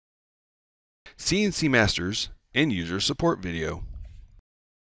CNC Masters and User Support video.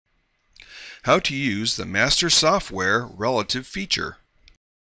 How to use the Master Software Relative feature.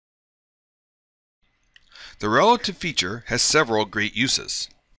 The relative feature has several great uses.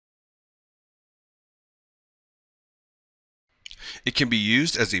 It can be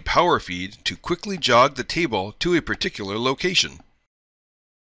used as a power feed to quickly jog the table to a particular location,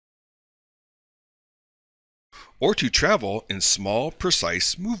 or to travel in small,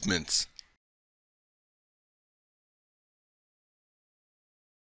 precise movements.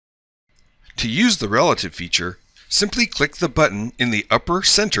 To use the relative feature, simply click the button in the upper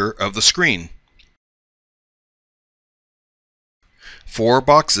center of the screen. 4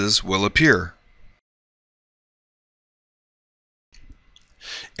 boxes will appear.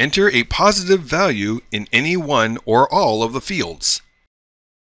 Enter a positive value in any one or all of the fields,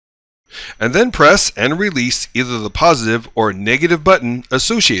 and then press and release either the positive or negative button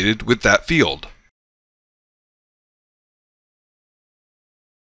associated with that field.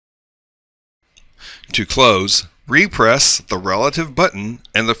 To close, repress the relative button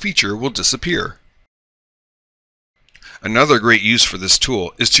and the feature will disappear. Another great use for this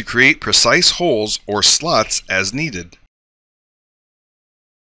tool is to create precise holes or slots as needed.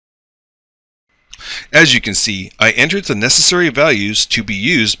 As you can see, I entered the necessary values to be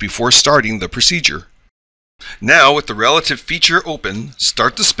used before starting the procedure. Now, with the relative feature open,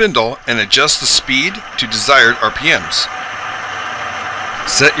 start the spindle and adjust the speed to desired RPMs.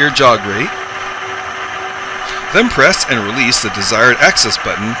 Set your jog rate. Then press and release the desired axis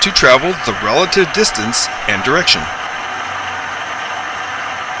button to travel the relative distance and direction.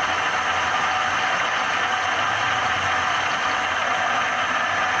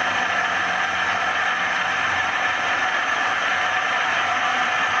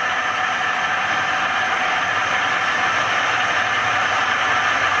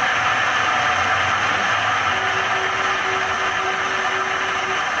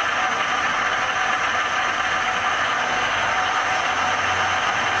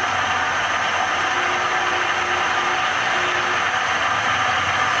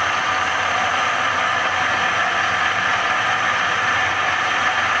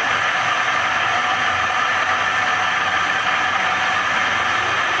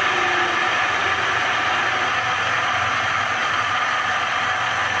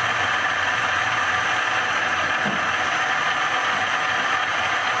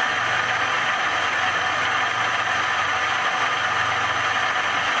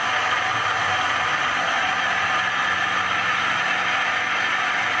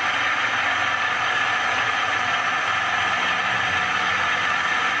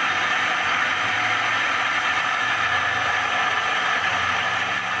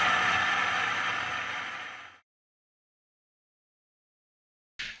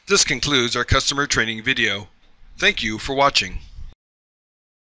 This concludes our customer training video. Thank you for watching.